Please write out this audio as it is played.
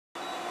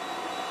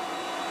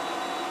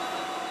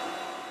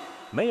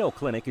Mayo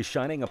Clinic is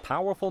shining a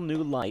powerful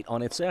new light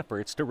on its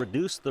efforts to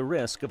reduce the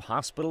risk of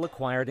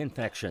hospital-acquired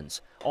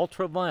infections,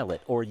 ultraviolet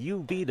or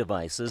UV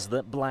devices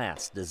that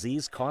blast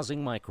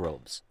disease-causing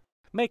microbes.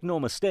 Make no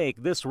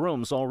mistake, this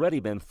room's already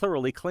been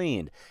thoroughly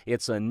cleaned.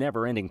 It's a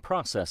never-ending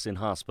process in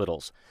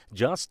hospitals.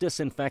 Just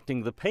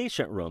disinfecting the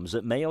patient rooms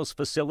at Mayo's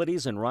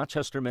facilities in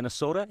Rochester,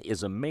 Minnesota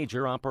is a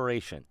major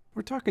operation.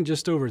 We're talking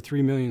just over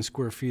 3 million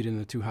square feet in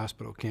the two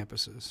hospital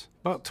campuses,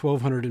 about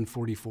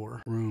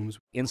 1,244 rooms.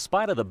 In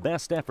spite of the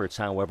best efforts,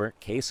 however,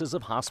 cases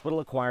of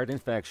hospital-acquired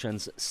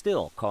infections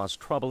still cause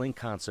troubling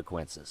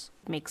consequences.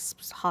 It makes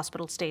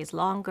hospital stays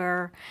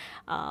longer,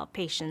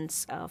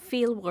 patients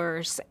feel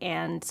worse,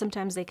 and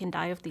sometimes they can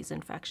die of these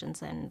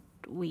infections, and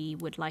we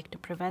would like to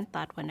prevent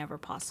that whenever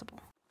possible.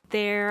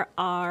 There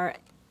are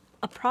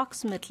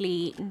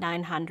approximately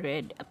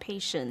 900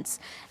 patients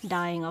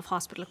dying of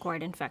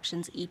hospital-acquired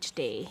infections each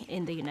day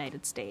in the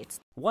United States.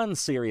 One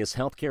serious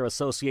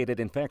healthcare-associated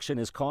infection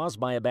is caused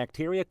by a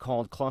bacteria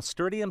called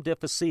Clostridium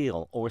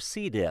difficile, or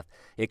C. diff.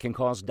 It can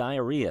cause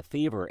diarrhea,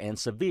 fever, and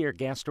severe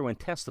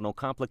gastrointestinal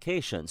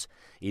complications.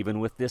 Even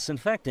with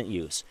disinfectant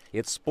use,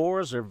 its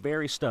spores are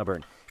very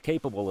stubborn,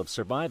 capable of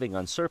surviving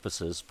on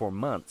surfaces for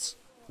months.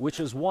 Which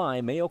is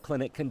why Mayo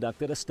Clinic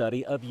conducted a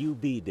study of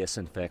UV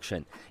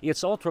disinfection.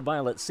 Its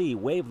ultraviolet C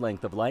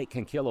wavelength of light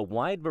can kill a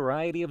wide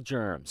variety of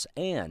germs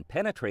and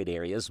penetrate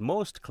areas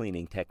most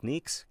cleaning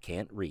techniques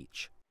can't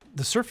reach.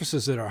 The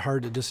surfaces that are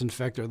hard to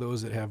disinfect are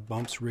those that have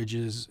bumps,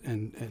 ridges,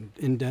 and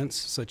indents,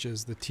 such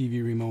as the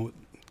TV remote,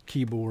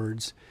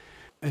 keyboards,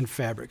 and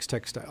fabrics.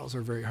 Textiles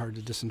are very hard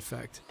to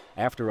disinfect.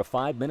 After a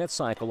 5-minute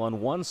cycle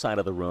on one side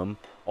of the room,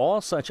 all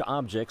such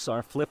objects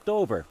are flipped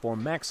over for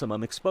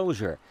maximum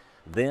exposure.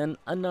 Then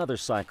another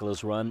cycle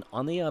is run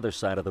on the other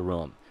side of the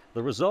room.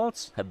 The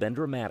results have been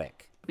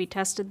dramatic. We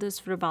tested this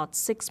for about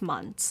 6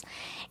 months,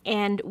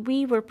 and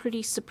we were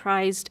pretty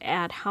surprised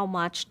at how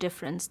much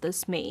difference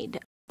this made.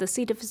 The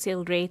C.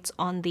 difficile rates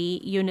on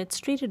the units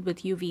treated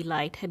with UV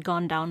light had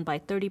gone down by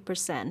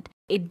 30%.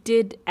 It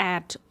did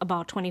add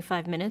about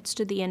 25 minutes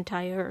to the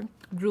entire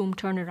room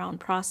turnaround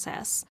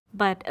process.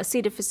 But a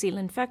C. difficile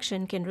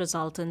infection can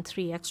result in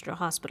 3 extra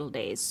hospital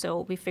days,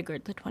 so we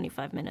figured the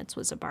 25 minutes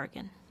was a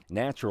bargain.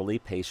 Naturally,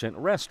 patient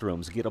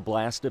restrooms get a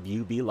blast of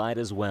UV light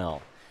as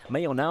well.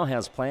 Mayo now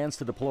has plans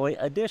to deploy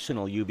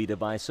additional UV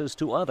devices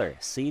to other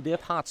C.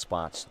 diff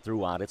hotspots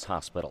throughout its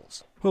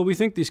hospitals. Well, we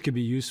think these could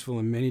be useful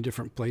in many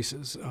different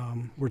places.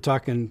 We're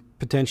talking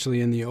potentially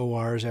in the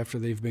ORs after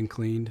they've been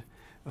cleaned.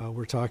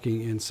 We're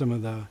talking in some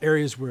of the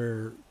areas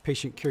where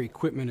patient care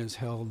equipment is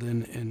held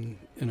in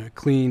a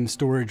clean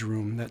storage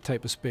room, that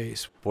type of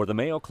space. For the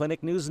Mayo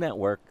Clinic News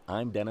Network,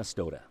 I'm Dennis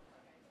Stoda.